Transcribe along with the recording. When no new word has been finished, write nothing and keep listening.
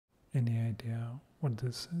Any idea what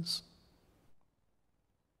this is?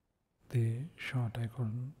 The shot I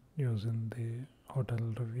couldn't use in the hotel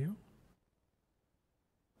review.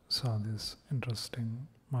 Saw this interesting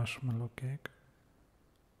marshmallow cake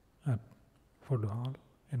at food hall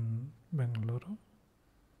in Bengaluru,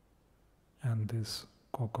 and this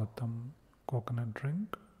coconut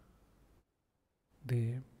drink.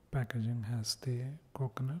 The packaging has the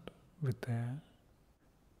coconut with a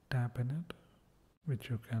tap in it, which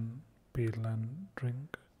you can peel and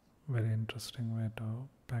drink. Very interesting way to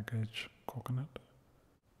package coconut.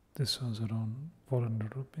 This was around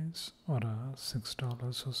 400 rupees or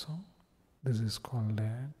 $6 or so. This is called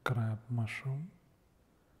a crab mushroom.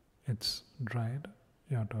 It's dried.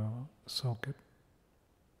 You have to soak it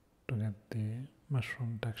to get the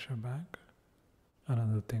mushroom texture back.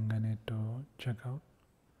 Another thing I need to check out.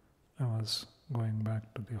 I was going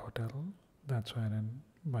back to the hotel. That's why I didn't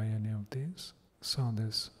buy any of these. Saw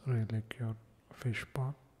this really cute fish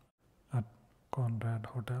pot at Conrad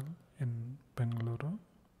Hotel in Bengaluru.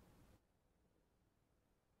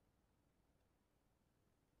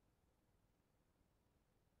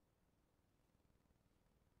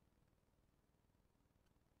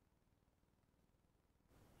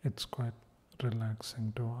 It's quite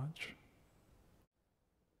relaxing to watch.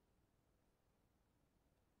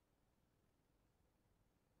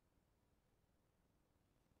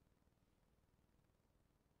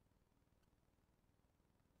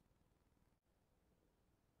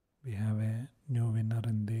 We have a new winner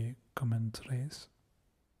in the comments race.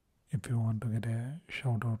 If you want to get a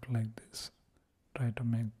shout out like this, try to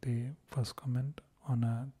make the first comment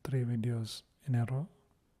on 3 videos in a row.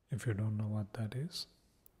 If you don't know what that is,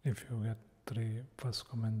 if you get 3 first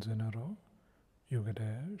comments in a row, you get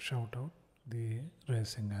a shout out. The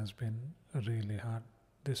racing has been really hard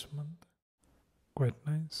this month. Quite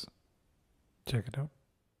nice. Check it out.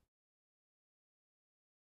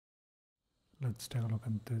 Let's take a look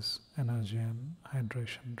at this energy and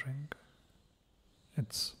hydration drink.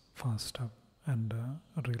 It's fast up and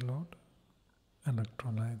reload,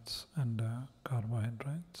 electrolytes and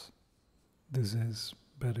carbohydrates. This is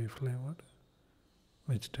berry flavored,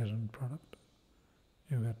 vegetarian product.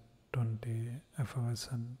 You get 20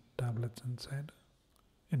 effervescent tablets inside.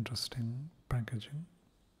 Interesting packaging.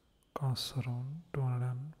 Costs around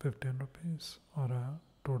 215 rupees or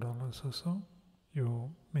 $2 or so.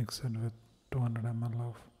 You mix it with 200 ml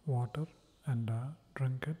of water and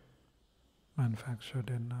drink it. Manufactured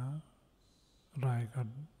in Raigad,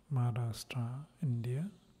 Maharashtra, India.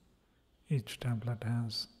 Each tablet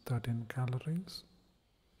has 13 calories.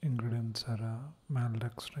 Ingredients are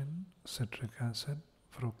maltodextrin, citric acid,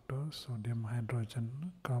 fructose, sodium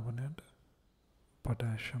hydrogen carbonate,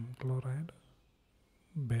 potassium chloride,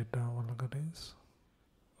 beta vulgaris,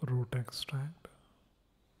 root extract,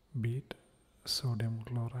 beet, sodium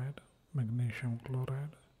chloride, magnesium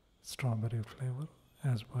chloride, strawberry flavor,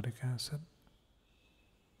 aspartic acid,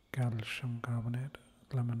 calcium carbonate,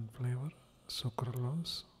 lemon flavor,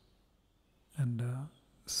 sucralose, and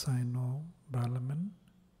cyanobalamin.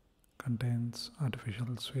 Contains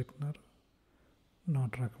artificial sweetener,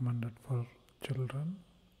 not recommended for children,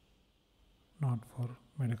 not for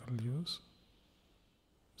medical use.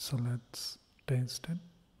 So let's taste it.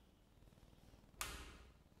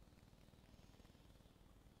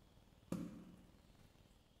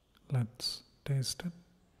 Let's taste it.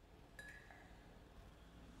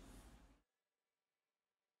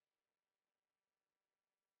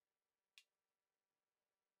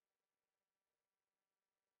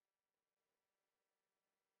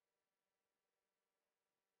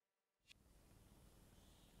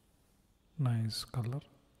 Nice color.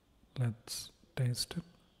 Let's taste it.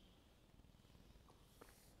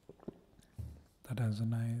 That has a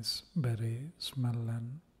nice berry smell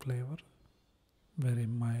and flavor. Very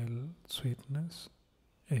mild sweetness,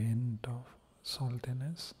 a hint of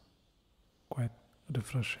saltiness. Quite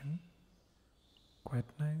refreshing. Quite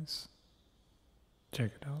nice.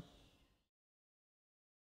 Check it out.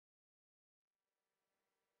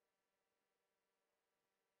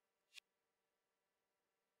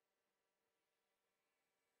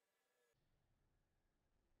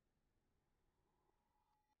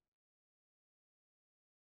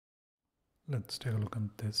 Let's take a look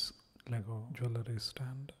at this Lego jewellery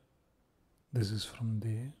stand. This is from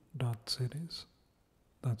the Dot series.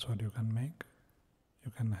 That's what you can make.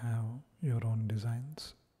 You can have your own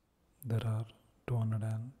designs. There are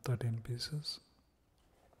 213 pieces.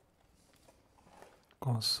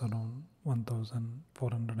 Costs around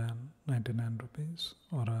 1,499 rupees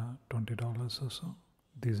or $20 or so.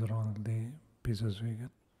 These are all the pieces we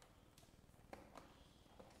get.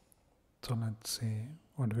 So let's see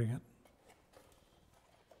what do we get?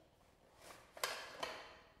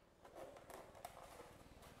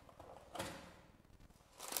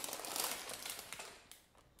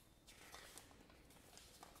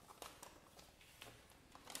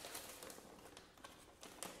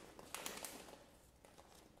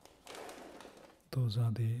 Those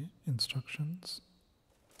are the instructions.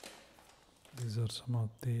 These are some of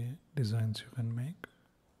the designs you can make.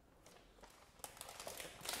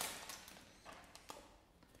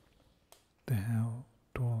 They have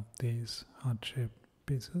two of these heart-shaped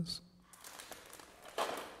pieces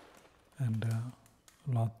and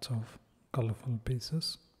lots of colorful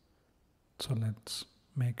pieces. So let's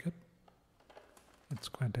make it. It's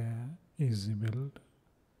quite a easy build.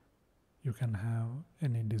 You can have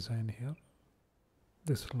any design here.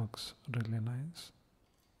 This looks really nice.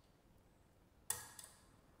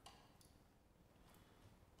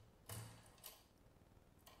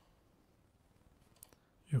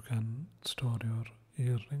 You can store your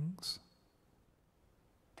earrings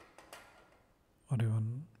or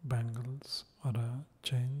even bangles or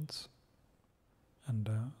chains and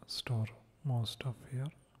store more stuff here.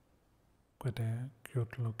 Quite a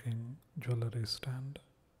cute looking jewellery stand.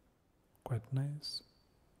 Quite nice.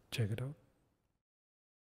 Check it out.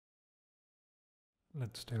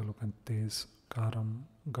 Let's take a look at these Karam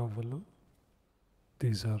Gavvalu.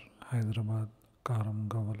 These are Hyderabad Karam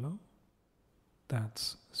Gavvalu.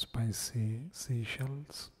 That's spicy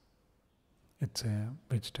seashells. It's a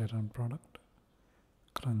vegetarian product.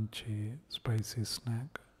 Crunchy, spicy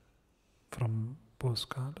snack from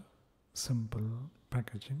Postcard. Simple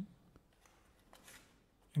packaging.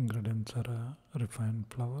 Ingredients are refined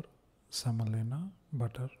flour, semolina,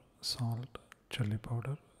 butter, salt, chili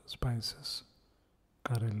powder, spices,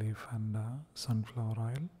 curry leaf and sunflower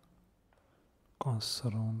oil. Costs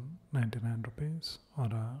around 99 rupees or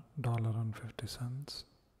 $1.50.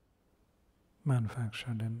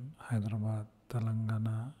 Manufactured in Hyderabad,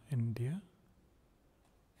 Telangana, India.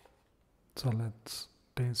 So let's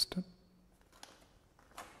taste it.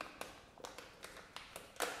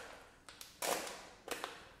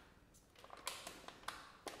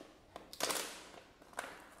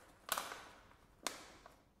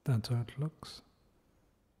 That's how it looks.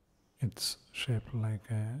 It's shaped like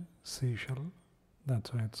a seashell.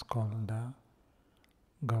 That's why it's called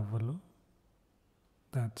Gavvalu.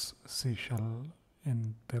 That's seashell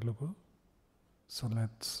in Telugu. So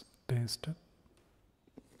let's taste it.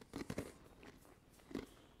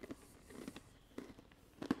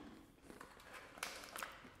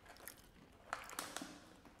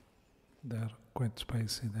 They're quite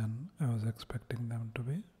spicy than I was expecting them to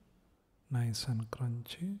be. Nice and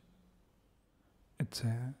crunchy. It's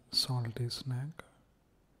a salty snack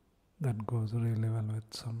that goes really well with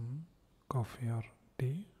some coffee or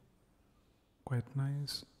tea. Quite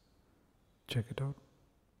nice. Check it out.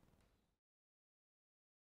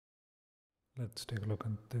 Let's take a look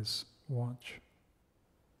at this watch.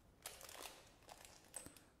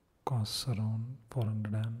 Costs around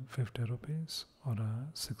 450 rupees or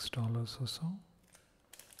 $6 or so.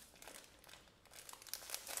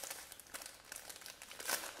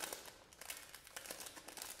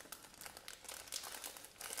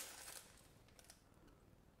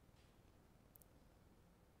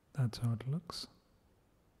 That's how it looks.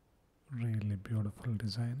 Really beautiful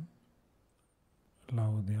design.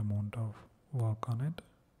 Love the amount of work on it.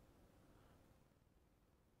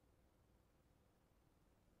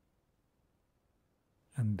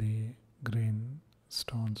 And the green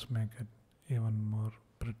stones make it even more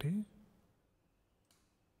pretty.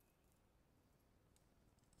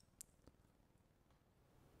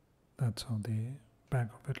 That's how the back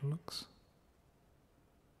of it looks.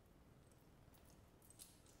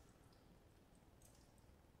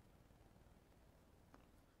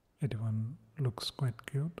 It even looks quite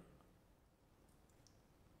cute.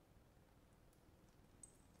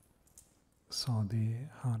 Saw the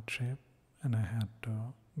heart shape and I had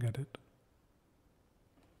to get it.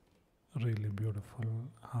 Really beautiful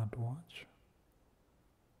heart watch.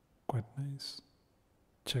 Quite nice.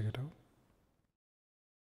 Check it out.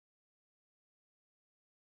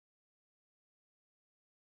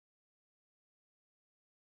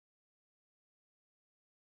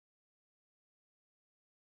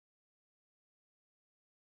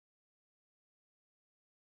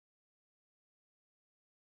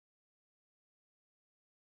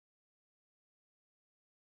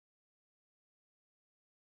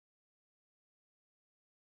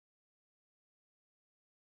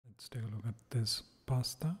 Let's take a look at this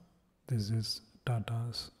pasta. This is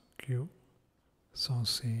Tata's Q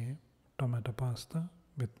saucy tomato pasta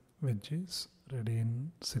with veggies, ready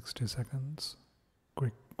in 60 seconds.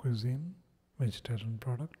 quick cuisine vegetarian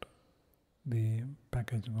product. The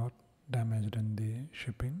package got damaged in the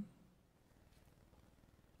shipping.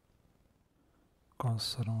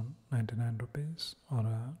 Costs around 99 rupees or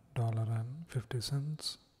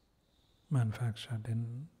 $1.50. Manufactured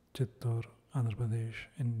in Chittoor, Andhra Pradesh,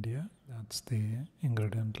 India. That's the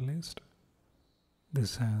ingredient list.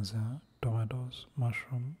 This has tomatoes,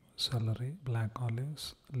 mushroom, celery, black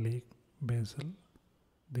olives, leek, basil.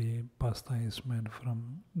 The pasta is made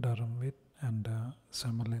from durum wheat and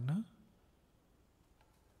semolina.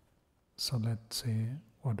 So let's see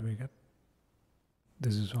what we get.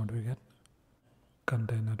 This is what we get.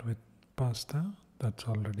 Container with pasta that's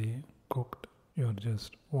already cooked. You're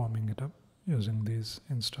just warming it up using these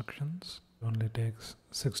instructions. It only takes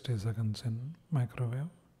 60 seconds in microwave.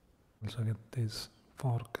 Also get this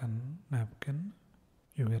fork and napkin.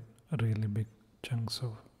 You get really big chunks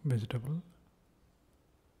of vegetable.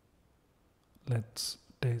 Let's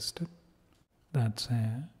taste it. That's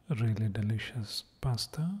a really delicious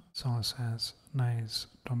pasta. Sauce has nice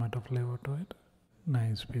tomato flavor to it.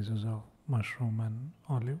 Nice pieces of mushroom and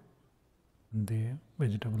olive. The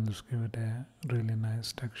vegetables give it a really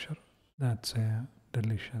nice texture. That's a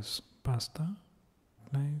delicious pasta.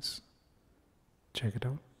 Nice. Check it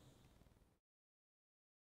out.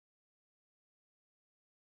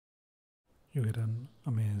 You get an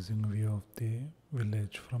amazing view of the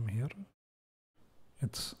village from here.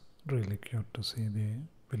 It's really cute to see the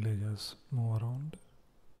villagers move around.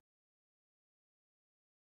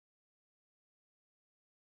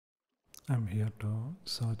 I'm here to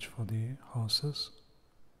search for the houses.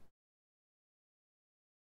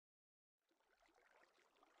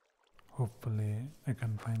 Hopefully I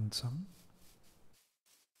can find some.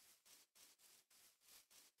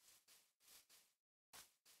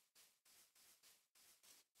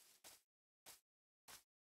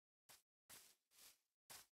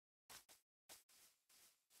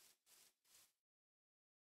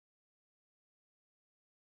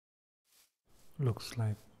 Looks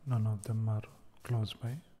like none of them are close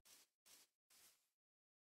by.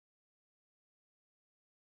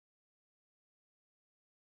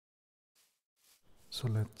 So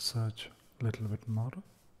let's search a little bit more.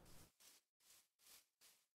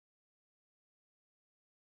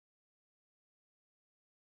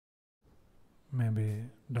 Maybe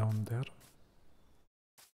down there.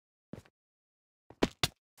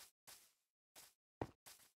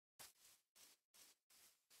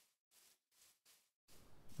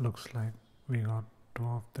 Looks like we got two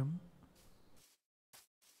of them.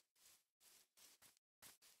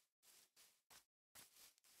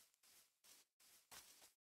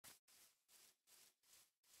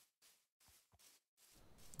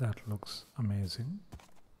 That looks amazing.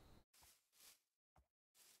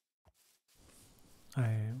 I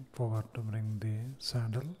forgot to bring the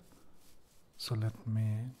saddle, so let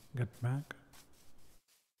me get back.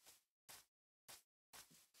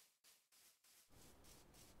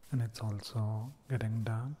 And it's also getting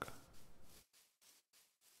dark.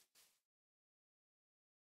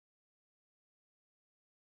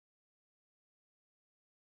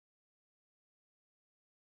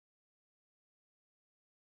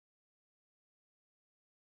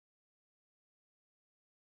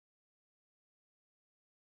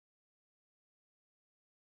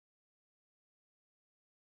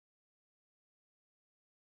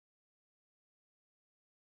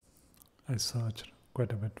 I searched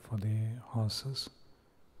quite a bit for the horses,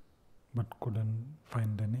 but couldn't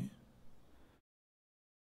find any.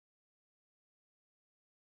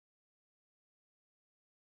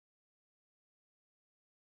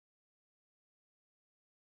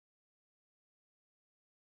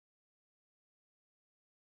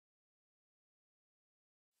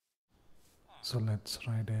 So let's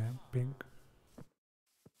ride a pig.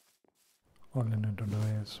 All you need to do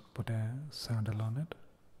is put a saddle on it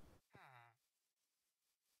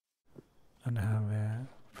and have a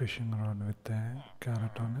fishing rod with a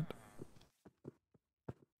carrot on it.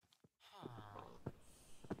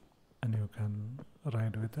 And you can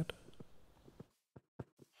ride with it.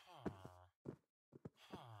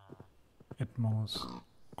 It moves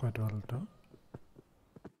quite well too.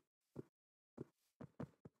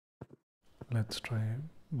 Let's try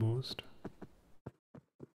boost.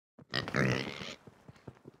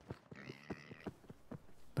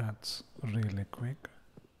 That's really quick.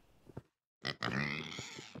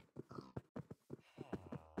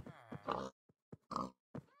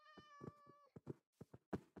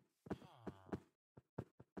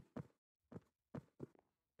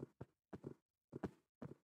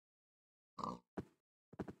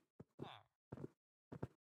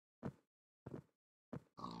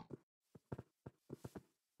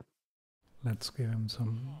 Let's give him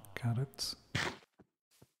some carrots.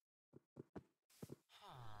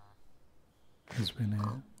 He's been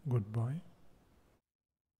a good boy.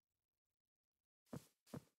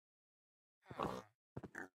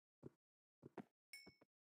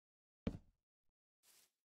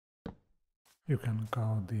 You can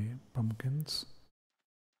carve the pumpkins.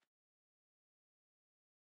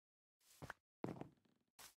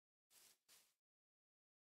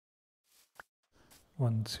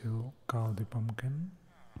 Once you carve the pumpkin,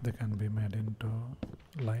 they can be made into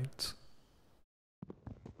lights.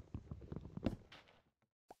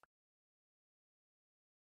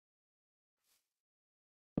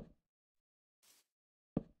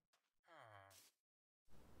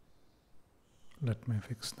 Let me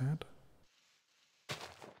fix that.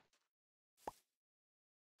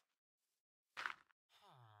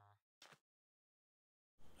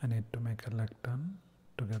 I need to make a lectern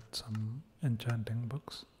to get some enchanting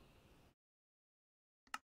books.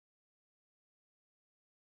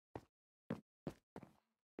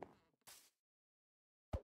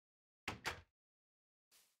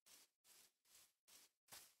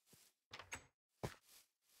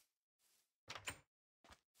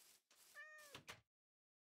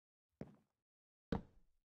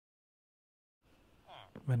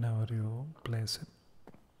 Whenever you place it,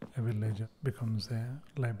 a villager becomes a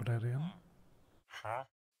librarian,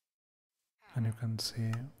 and you can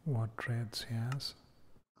see what traits he has.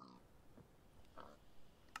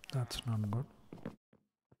 That's not good.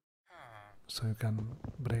 So you can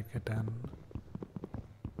break it and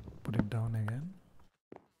put it down again.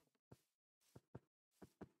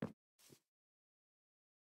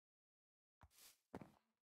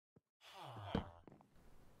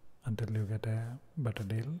 Until you get a better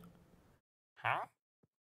deal.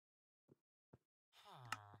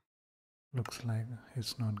 Looks like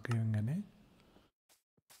he's not giving any.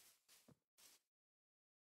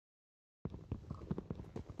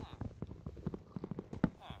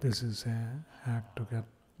 This is a hack to get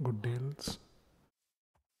good deals.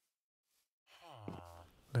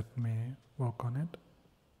 Let me work on it.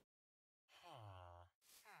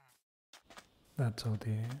 That's how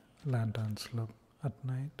the lanterns look at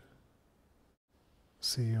night.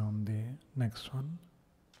 See you on the next one.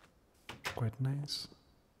 Quite nice.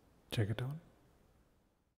 Check it out.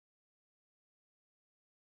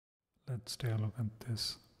 Let's take a look at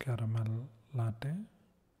this caramel latte.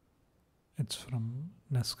 It's from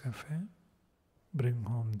Nescafé. Bring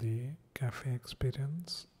home the cafe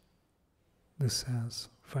experience. This has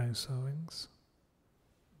 5 servings.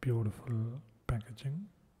 Beautiful packaging.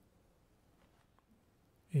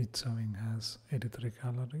 Each serving has 83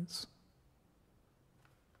 calories.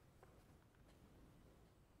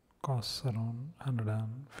 Costs around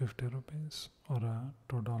 150 rupees or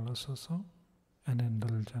 $2 or so. An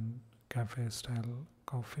indulgent cafe style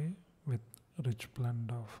coffee with rich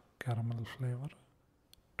blend of caramel flavor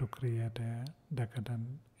to create a decadent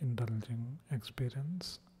indulging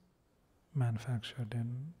experience. Manufactured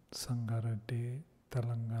in Sangareddy,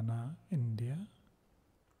 Telangana, India.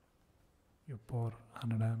 You pour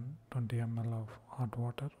 120 ml of hot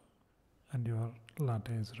water and your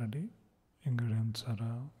latte is ready. Ingredients are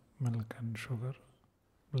milk and sugar,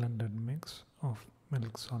 blended mix of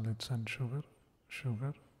milk solids and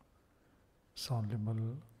sugar,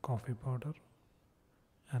 soluble coffee powder,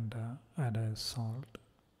 and add a salt.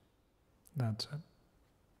 That's it.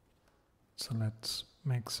 So let's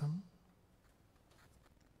make some.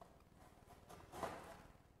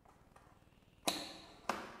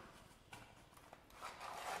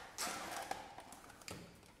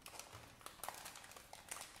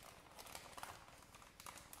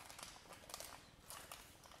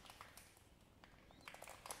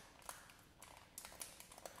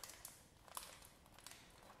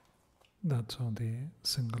 That's how the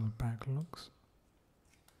single pack looks.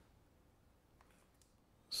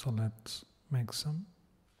 So let's make some.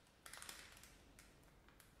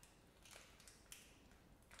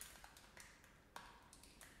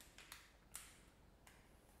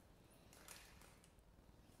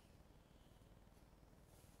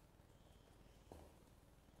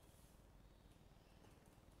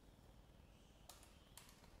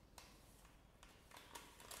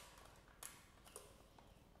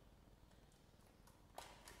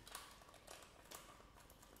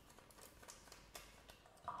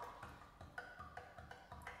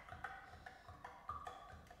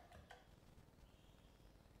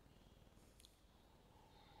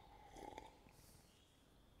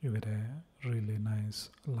 You get a really nice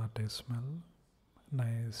latte smell,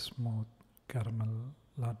 nice smooth caramel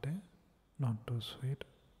latte, not too sweet,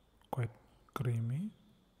 quite creamy,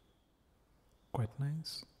 quite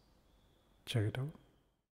nice. Check it out.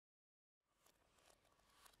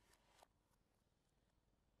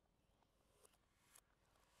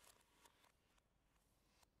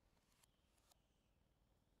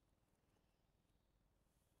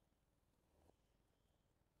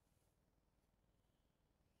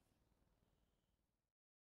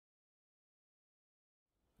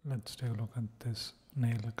 Let's take a look at this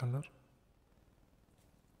nail color.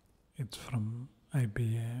 It's from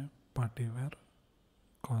IBA Partywear.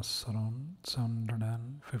 Costs around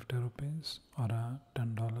 750 rupees or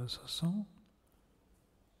 $10 or so.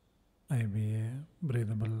 IBA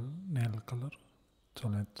Breathable nail color. So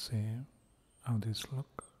let's see how these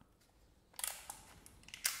look.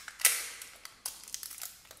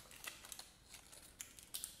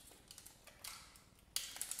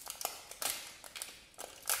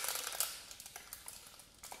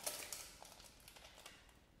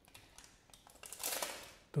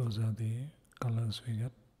 Those are the colors we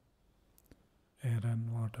get. Air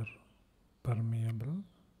and water permeable.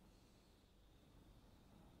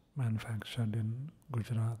 Manufactured in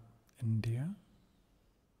Gujarat, India.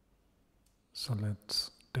 So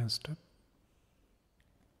let's test it.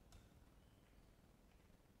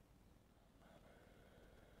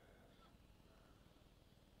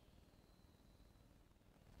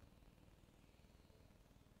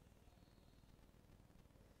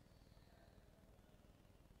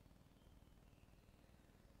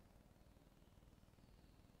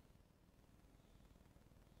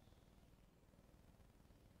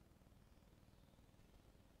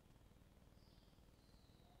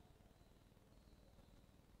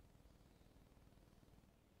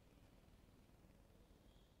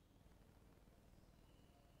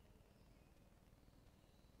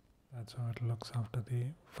 That's how it looks after the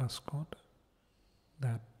first coat.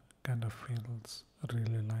 That kind of feels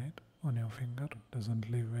really light on your finger. Doesn't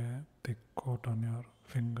leave a thick coat on your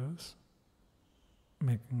fingers,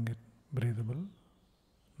 making it breathable.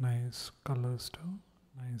 Nice colors too.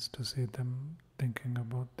 Nice to see them thinking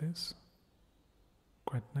about this.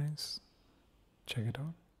 Quite nice. Check it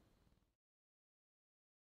out.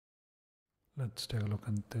 Let's take a look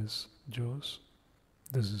at this juice.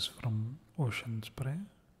 This is from Ocean Spray.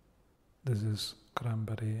 This is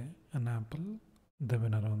cranberry and apple. They've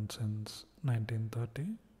been around since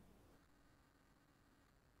 1930.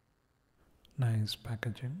 Nice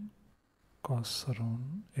packaging. Costs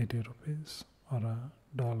around 80 rupees or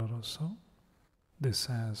 $1 or so. This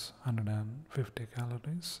has 150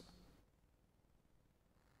 calories.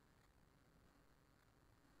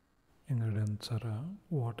 Ingredients are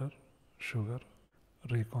water, sugar,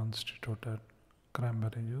 reconstituted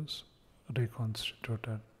cranberry juice,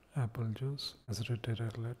 reconstituted apple juice, acidity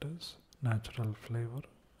regulators, natural flavor,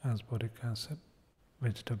 aspartic acid,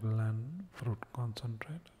 vegetable and fruit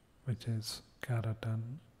concentrate, which is carrot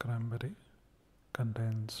and cranberry,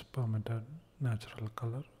 contains permitted natural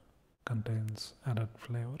color, contains added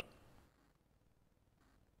flavor.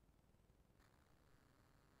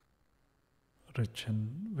 Rich in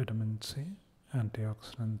vitamin C,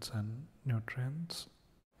 antioxidants and nutrients.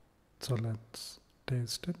 So let's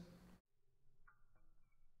taste it.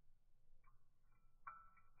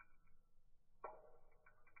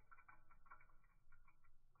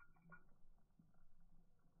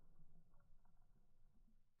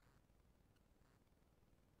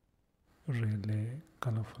 Really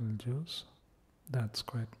colorful juice. That's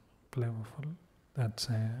quite flavorful. That's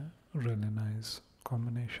a really nice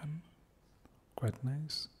combination. Quite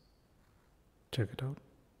nice. Check it out.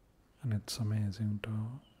 And it's amazing to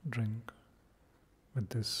drink with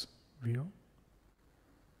this view.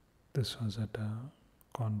 This was at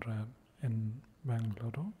Conrad in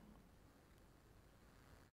Bangalore.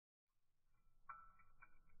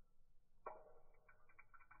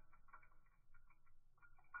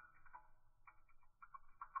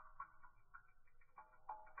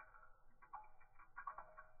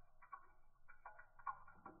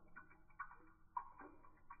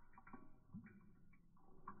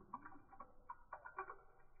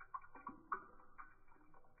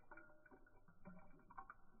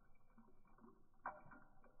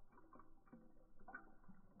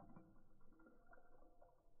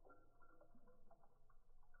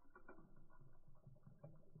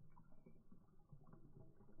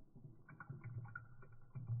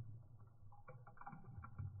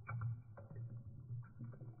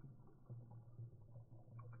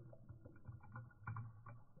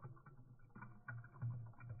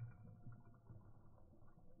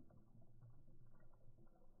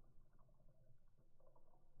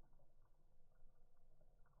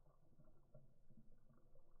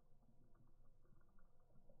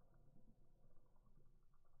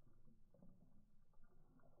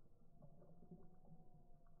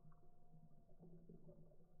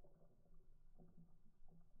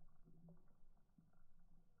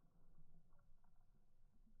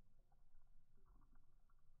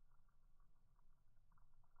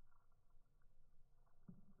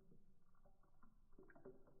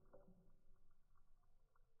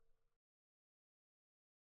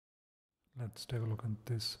 Let's take a look at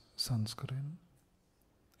this sunscreen.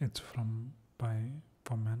 It's from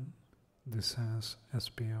for men. This has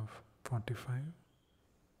SPF 45,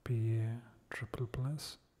 PA triple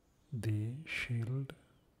plus, the Shield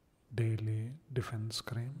Daily Defense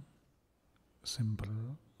Cream.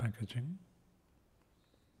 Simple packaging.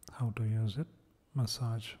 How to use it?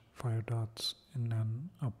 Massage 5 dots in an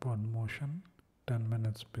upward motion 10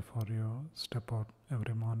 minutes before you step out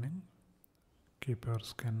every morning. Keep your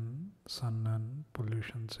skin sun and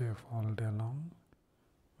pollution safe all day long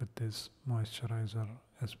with this moisturizer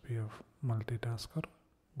SPF multitasker.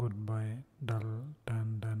 Goodbye dull,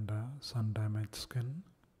 tanned and sun damaged skin.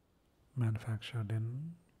 Manufactured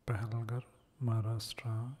in Pahalgarh,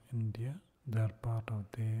 Maharashtra, India. They are part of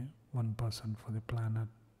the 1% for the Planet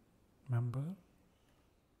member.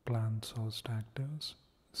 Plant sourced actives,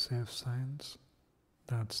 safe science.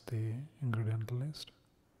 That's the ingredient list.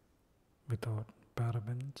 Without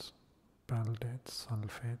parabens, phthalates,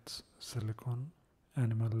 sulfates, silicone,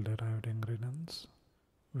 animal derived ingredients.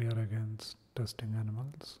 We are against testing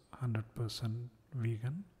animals, 100%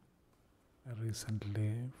 vegan. I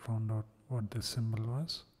recently found out what this symbol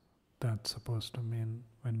was. That's supposed to mean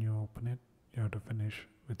when you open it, you have to finish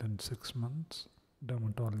within 6 months.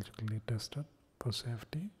 Dermatologically tested for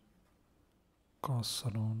safety. Costs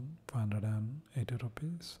around 580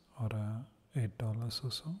 rupees or $8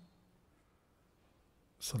 or so.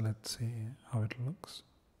 So let's see how it looks.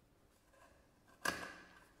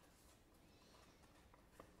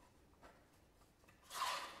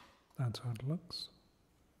 That's how it looks.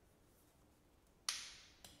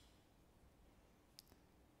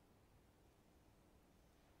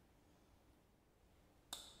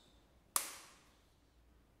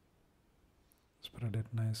 Spread it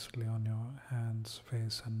nicely on your hands,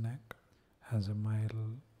 face and neck. Has a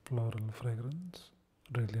mild floral fragrance.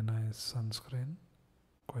 Really nice sunscreen.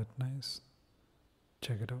 Quite nice.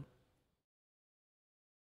 Check it out.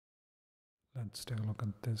 Let's take a look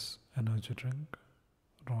at this energy drink.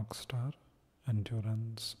 Rockstar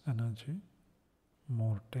Endurance Energy.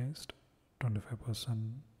 More taste,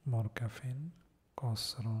 25% more caffeine.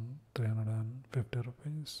 Costs around 350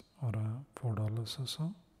 rupees or $4 or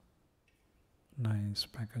so. Nice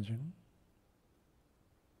packaging.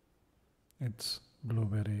 It's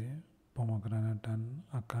blueberry, pomegranate and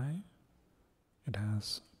acai. It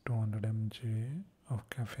has 200 mg of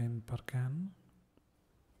caffeine per can.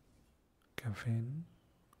 Caffeine,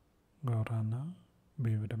 guarana,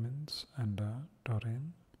 B vitamins and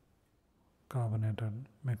taurine. Carbonated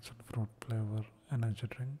mixed fruit flavor energy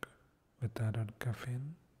drink with added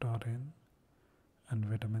caffeine, taurine and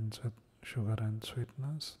vitamins with sugar and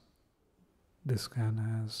sweetness. This can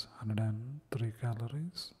has 103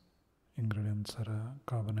 calories. Ingredients are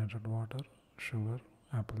carbonated water, sugar,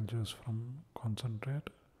 apple juice from concentrate,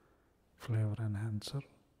 flavor enhancer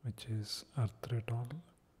which is erythritol,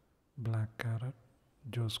 black carrot,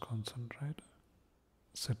 juice concentrate,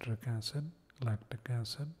 citric acid, lactic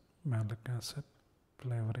acid, malic acid,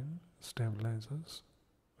 flavoring, stabilizers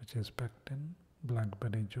which is pectin,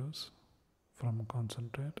 blackberry juice from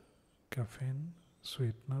concentrate, caffeine,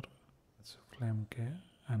 sweetener, flame K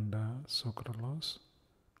and sucralose,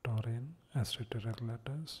 taurine, acidity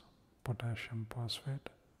regulators, potassium phosphate,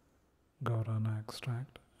 guarana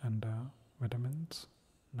extract and vitamins,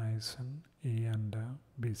 niacin, E and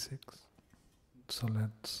B6. So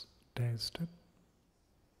let's taste it.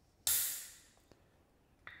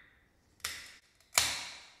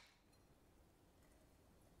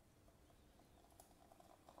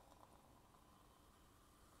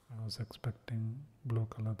 I was expecting blue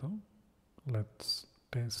color though. Let's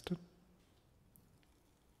taste it.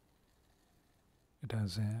 It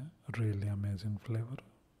has a really amazing flavor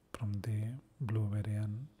from the blueberry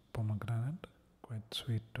and pomegranate. Quite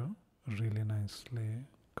sweet too. Really nicely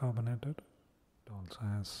carbonated. It also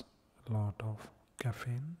has a lot of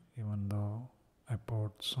caffeine. Even though I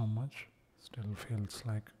poured so much, still feels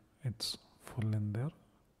like it's full in there.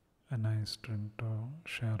 A nice drink to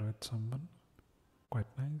share with someone. Quite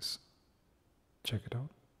nice. Check it out.